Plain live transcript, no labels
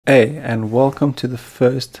Hey, and welcome to the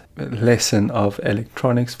first lesson of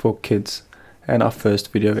electronics for kids and our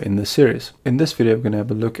first video in this series. In this video, we're going to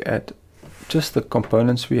have a look at just the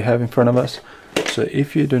components we have in front of us. So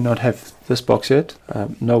if you do not have this box yet,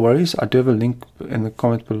 no worries. I do have a link in the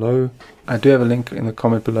comment below.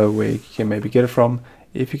 Where you can maybe get it from.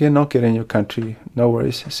 If you cannot get it in your country, no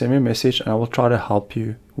worries. Send me a message and I will try to help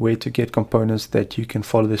you where to get components that you can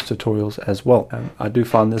follow these tutorials as well. I do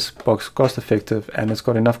find this box cost effective and it's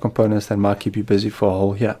got enough components that might keep you busy for a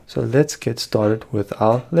whole year. So let's get started with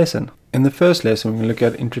our lesson. In the first lesson, we're going to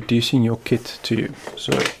look at introducing your kit to you.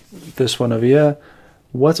 So this one over here,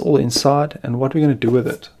 what's all inside and what we're going to do with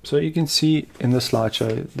it. So you can see in the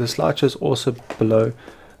slideshow is also below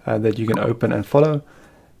that you can open and follow.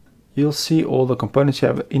 You'll see all the components you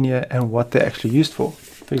have in here and what they're actually used for.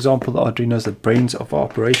 For example, the Arduino is the brains of our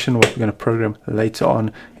operation, what we're going to program later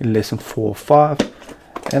on in lesson 4 or 5.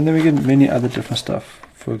 And then we get many other different stuff.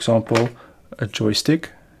 For example, a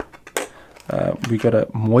joystick. We got a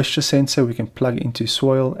moisture sensor we can plug into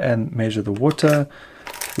soil and measure the water.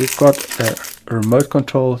 We've got a remote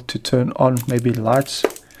control to turn on maybe lights.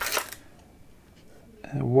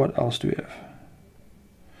 What else do we have?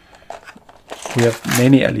 We have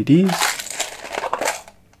many LEDs,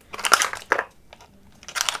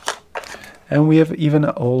 and we have even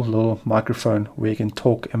an old little microphone where you can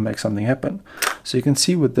talk and make something happen. So you can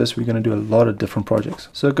see with this we're going to do a lot of different projects.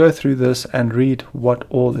 So go through this and read what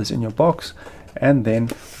all is in your box, and then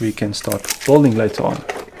we can start building later on.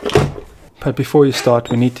 But before you start,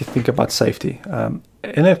 we need to think about safety. In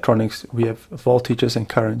electronics, we have voltages and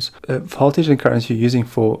currents. Voltage and currents you're using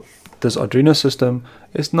for this Arduino system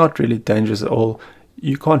is not really dangerous at all.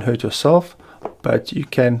 You can't hurt yourself, but you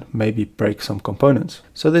can maybe break some components.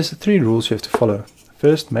 So there's 3 rules you have to follow.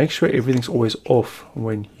 First, make sure everything's always off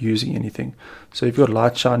when using anything. So if you've got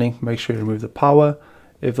light shining, make sure you remove the power.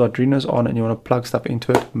 If the Arduino's on and you want to plug stuff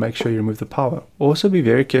into it, make sure you remove the power. Also be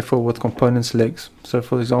very careful with components' legs. So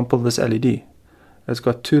for example, this LED, it's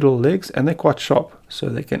got 2 little legs and they're quite sharp, so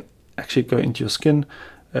they can actually go into your skin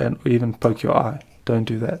and even poke your eye. Don't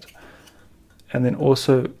do that. And then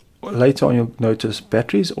also later on you'll notice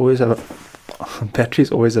batteries always have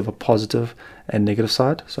a positive and negative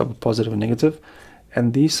side. So a positive and negative,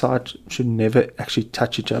 and these sides should never actually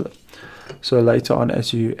touch each other. So later on,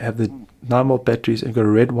 as you have the 9-volt batteries and you've got a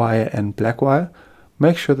red wire and black wire,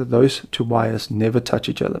 make sure that those 2 wires never touch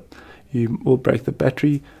each other. You will break the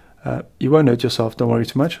battery. You won't hurt yourself, don't worry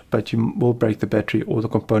too much, but you will break the battery or the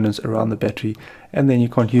components around the battery, and then you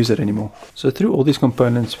can't use it anymore. So through all these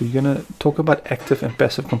components, we're going to talk about active and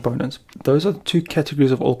passive components. Those are 2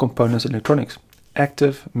 categories of all components in electronics.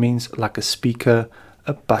 Active means like a speaker,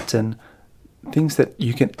 a button, things that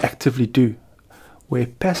you can actively do. Where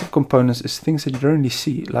passive components is things that you don't really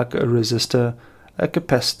see, like a resistor, a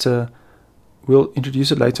capacitor. We'll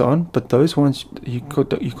introduce it later on, but those ones you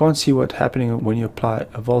can't see what's happening when you apply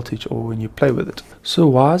a voltage or when you play with it. So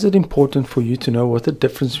why is it important for you to know what the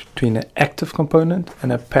difference between an active component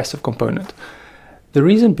and a passive component? The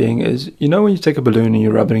reason being is, you know when you take a balloon and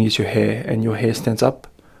you rub it against your hair and your hair stands up?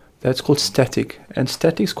 That's called static, and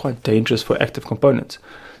static is quite dangerous for active components.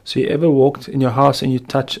 So you ever walked in your house and you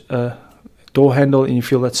touch a door handle and you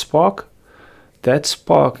feel that spark? That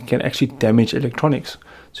spark can actually damage electronics.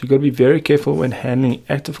 So you've got to be very careful when handling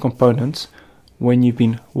active components when you've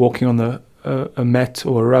been walking on a mat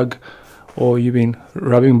or a rug, or you've been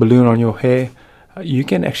rubbing a balloon on your hair. You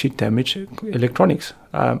can actually damage electronics.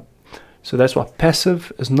 So that's why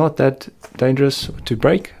passive is not that dangerous to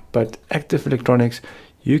break, but active electronics,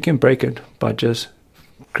 you can break it by just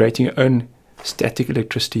creating your own static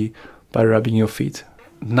electricity by rubbing your feet.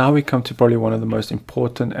 Now we come to probably one of the most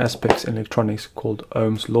important aspects in electronics called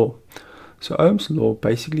Ohm's law. So Ohm's law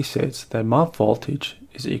basically says that my voltage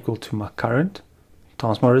is equal to my current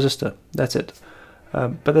times my resistor. That's it.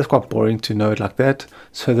 But that's quite boring to know it like that.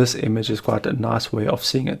 So this image is quite a nice way of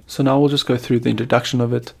seeing it. So now we'll just go through the introduction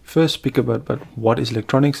of it. First, speak about what is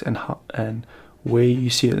electronics and how, and where you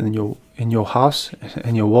see it in your house,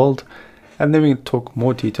 in your world. And then we can talk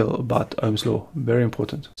more detail about Ohm's law. Very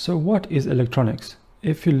important. So what is electronics?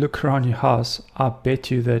 If you look around your house, I bet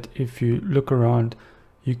you that if you look around,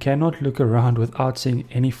 you cannot look around without seeing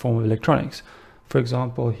any form of electronics. For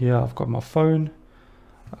example, here I've got my phone,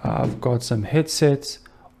 I've got some headsets.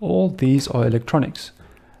 All these are electronics.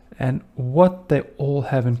 And what they all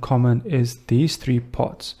have in common is these 3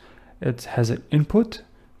 parts. It has an input.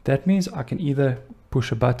 That means I can either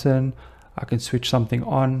push a button, I can switch something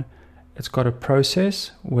on. It's got a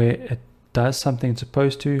process where it does something it's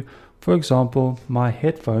supposed to. For example, my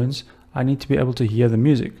headphones, I need to be able to hear the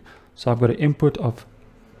music. So I've got an input of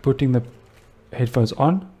putting the headphones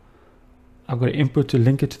on, I've got an input to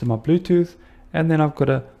link it to my Bluetooth, and then I've got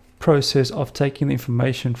a process of taking the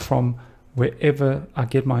information from wherever I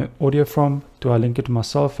get my audio from. Do I link it to my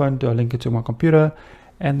cell phone? Do I link it to my computer?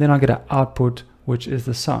 And then I get an output, which is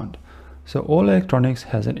the sound. So all electronics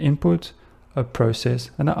has an input, a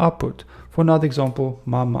process, and an output. For another example,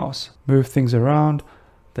 my mouse. Move things around.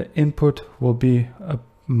 The input will be a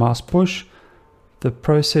mouse push. The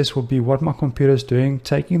process will be what my computer is doing,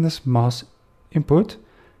 taking this mouse input,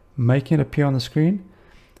 making it appear on the screen.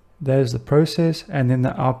 That is the process, and then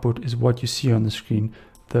the output is what you see on the screen,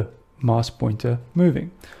 the mouse pointer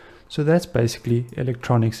moving. So that's basically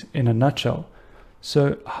electronics in a nutshell.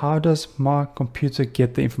 So how does my computer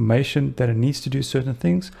get the information that it needs to do certain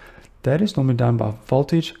things? That is normally done by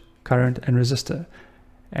voltage, current, and resistor.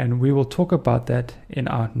 And we will talk about that in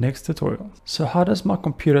our next tutorial. So how does my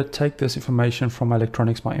computer take this information from my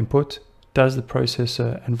electronics, my input, does the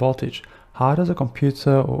processor and voltage? How does a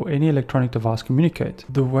computer or any electronic device communicate?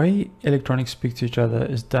 The way electronics speak to each other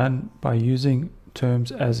is done by using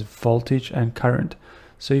terms as voltage and current.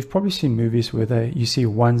 So you've probably seen movies where you see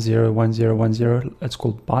 1 0 1 0 1 0. It's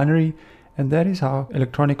called binary, and that is how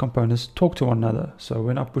electronic components talk to one another. So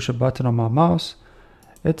when I push a button on my mouse,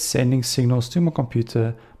 it's sending signals to my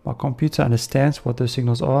computer. My computer understands what those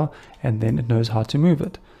signals are, and then it knows how to move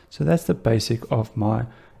it. So that's the basic of my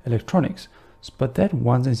electronics. But that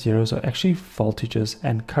ones and zeros are actually voltages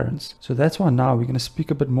and currents. So that's why now we're going to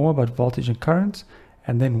speak a bit more about voltage and currents.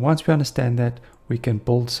 And then once we understand that, we can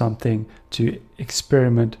build something to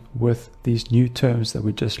experiment with these new terms that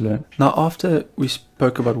we just learned. Now, after we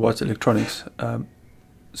spoke about what's electronics,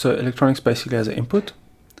 so electronics basically has an input.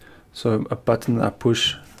 So a button that I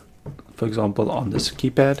push, for example, on this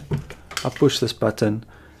keypad, I push this button,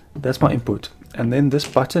 that's my input. And then this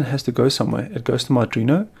button has to go somewhere. It goes to my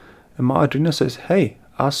Arduino, and my Arduino says, hey,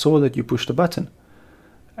 I saw that you pushed a button.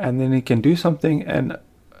 And then it can do something, and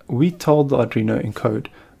we told the Arduino in code,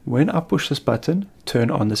 when I push this button, turn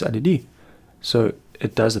on this LED. So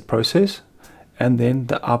it does the process, and then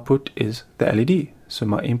the output is the LED. So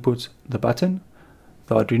my input's the button,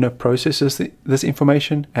 the Arduino processes this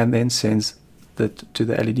information, and then sends that to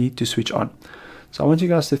the LED to switch on. So I want you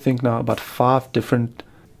guys to think now about 5 different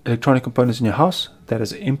electronic components in your house that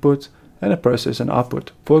is an input and a process and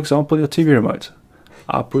output. For example, your TV remote.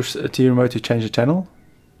 I push a TV remote to change the channel,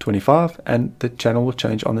 25, and the channel will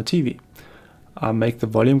change on the TV. I make the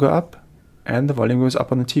volume go up, and the volume goes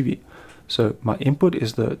up on the TV. So my input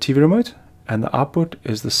is the TV remote, and the output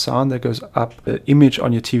is the sound that goes up, the image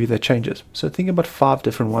on your TV that changes. So think about 5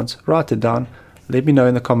 different ones, write it down. Let me know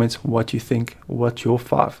in the comments what you think, what your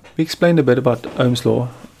 5. We explained a bit about Ohm's law.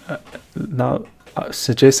 Now I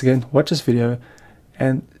suggest again, watch this video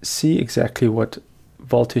and see exactly what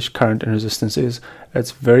voltage, current, and resistance is.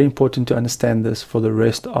 It's very important to understand this for the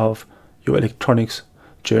rest of your electronics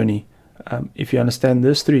journey. If you understand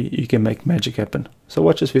these 3, you can make magic happen. So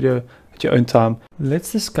watch this video at your own time.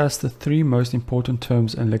 Let's discuss the 3 most important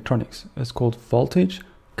terms in electronics. It's called voltage,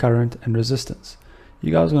 current, and resistance.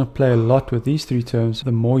 You guys are going to play a lot with these 3 terms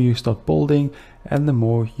the more you start building and the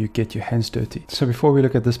more you get your hands dirty. So before we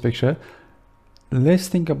look at this picture, let's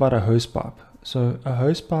think about a hose pipe. So a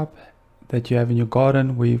hose pipe that you have in your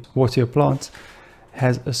garden where you water your plants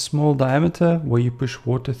has a small diameter where you push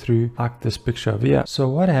water through, like this picture over here. So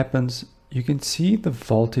what happens, you can see the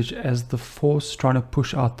voltage as the force trying to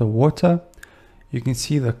push out the water. You can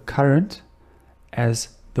see the current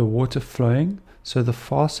as the water flowing. So the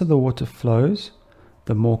faster the water flows,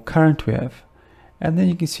 the more current we have. And then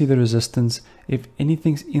you can see the resistance if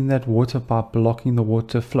anything's in that water pipe blocking the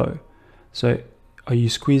water flow. So are you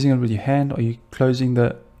squeezing it with your hand? Are you closing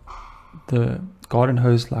the garden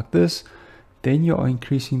hose like this? Then you are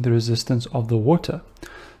increasing the resistance of the water.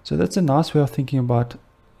 So that's a nice way of thinking about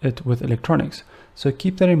it with electronics. So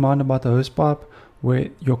keep that in mind about the hose pipe, where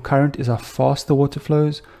your current is how fast the water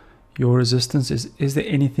flows. Your resistance is there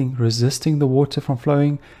anything resisting the water from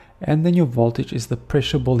flowing? And then your voltage is the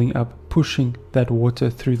pressure building up, pushing that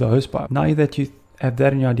water through the hose pipe. Now that you have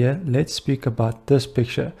that in your idea, let's speak about this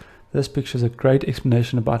picture. This picture is a great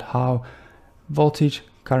explanation about how voltage,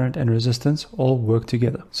 current, and resistance all work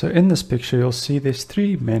together. So in this picture, you'll see there's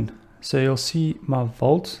 3 men. So you'll see my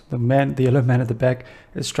volt, the yellow man at the back,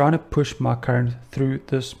 is trying to push my current through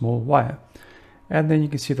this small wire. And then you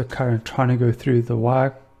can see the current trying to go through the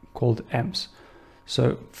wire called amps.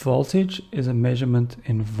 So voltage is a measurement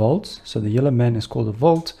in volts. So the yellow man is called a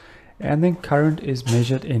volt. And then current is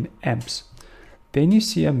measured in amps. Then you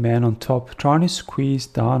see a man on top trying to squeeze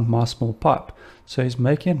down my small pipe. So he's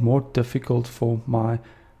making it more difficult for my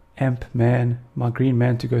amp man, my green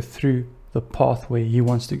man, to go through the path where he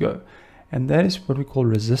wants to go. and that is what we call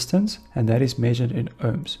resistance, and that is measured in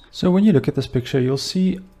ohms. So when you look at this picture, you'll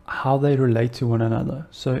see how they relate to one another.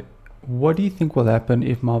 So what do you think will happen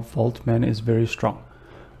if my voltman is very strong?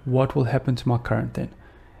 What will happen to my current then?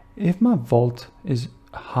 If my volt is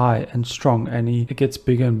high and strong and it gets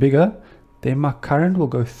bigger and bigger, then my current will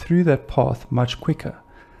go through that path much quicker.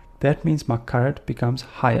 That means my current becomes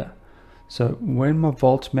higher. So when my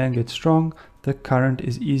voltman gets strong, the current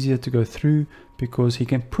is easier to go through because he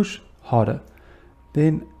can push harder.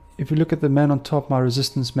 Then if you look at the man on top, my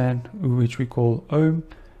resistance man, which we call ohm,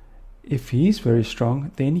 if he's very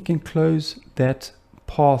strong, then he can close that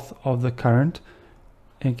path of the current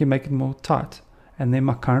and can make it more tight, and then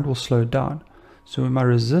my current will slow down. So when my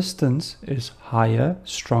resistance is higher,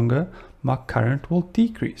 stronger, my current will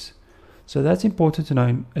decrease. So that's important to know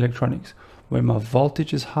in electronics. When my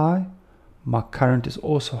voltage is high, my current is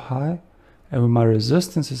also high, and when my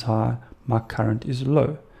resistance is high, my current is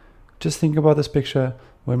low. Just think about this picture.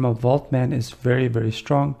 When my voltman is very, very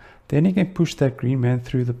strong, then he can push that green man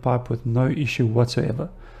through the pipe with no issue whatsoever.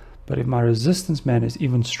 But if my resistance man is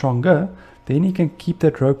even stronger, then he can keep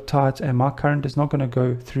that rope tight and my current is not going to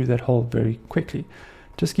go through that hole very quickly.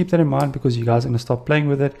 Just keep that in mind, because you guys are going to start playing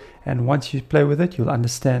with it, and once you play with it, you'll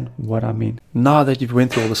understand what I mean. Now that you've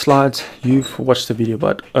went through all the slides, you've watched the video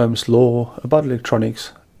about Ohm's law, about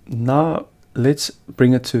electronics. Now let's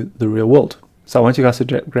bring it to the real world. So I want you guys to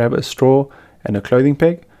grab a straw and a clothing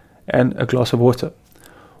peg and a glass of water.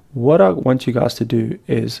 What I want you guys to do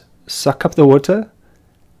is suck up the water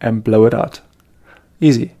and blow it out.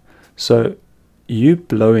 Easy. So you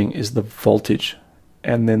blowing is the voltage,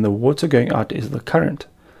 and then the water going out is the current.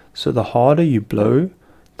 So the harder you blow,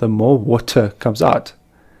 the more water comes out.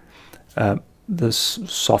 The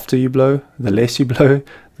softer you blow, the less you blow,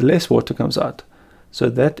 the less water comes out. So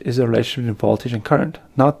that is a relationship between voltage and current.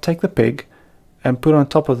 Now take the peg and put it on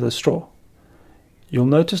top of the straw. You'll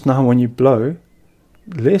notice now when you blow,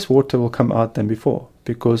 less water will come out than before,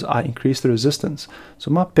 because I increase the resistance.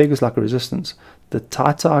 So my peg is like a resistance. The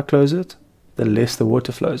tighter I close it, the less the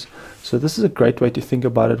water flows. So this is a great way to think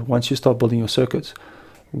about it once you start building your circuits.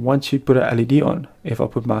 Once you put an LED on, if I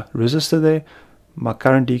put my resistor there, my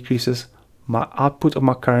current decreases, my output of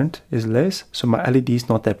my current is less, so my LED is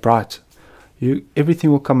not that bright. Everything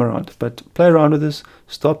will come around, but play around with this,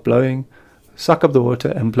 start blowing, suck up the water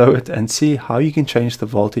and blow it, and see how you can change the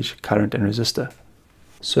voltage, current and resistor.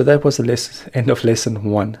 So that was the end of lesson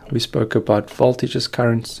 1. We spoke about voltages,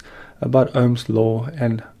 currents, about Ohm's law,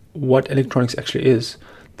 and what electronics actually is.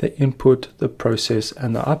 The input, the process,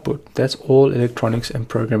 and the output. That's all electronics and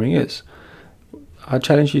programming is. I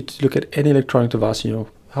challenge you to look at any electronic device in your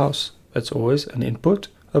house. It's always an input,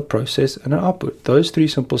 a process, and an output. Those 3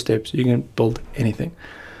 simple steps, you can build anything.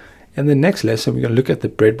 In the next lesson, we're going to look at the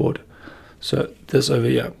breadboard. So this over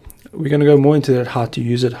here. We're going to go more into that, how to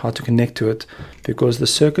use it, how to connect to it, because the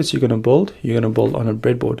circuits you're going to build on a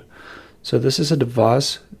breadboard. So this is a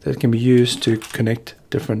device that can be used to connect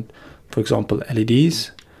different, for example,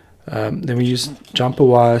 LEDs. Then we use jumper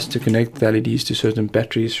wires to connect the LEDs to certain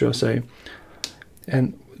batteries, shall I say.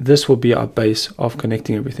 And this will be our base of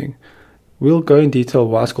connecting everything. We'll go in detail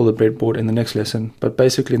why it's called a breadboard in the next lesson, but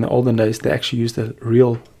basically in the olden days, they actually used a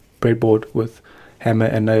real breadboard with hammer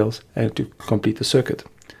and nails and to complete the circuit.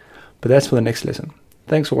 But that's for the next lesson.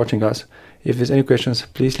 Thanks for watching, guys. If there's any questions,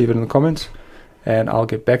 please leave it in the comments and I'll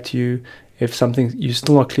get back to you. If something you're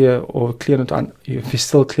still not clear, or if you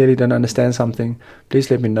still clearly don't understand something, please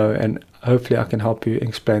let me know and hopefully I can help you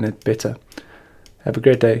explain it better. Have a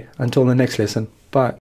great day. Until the next lesson. Bye.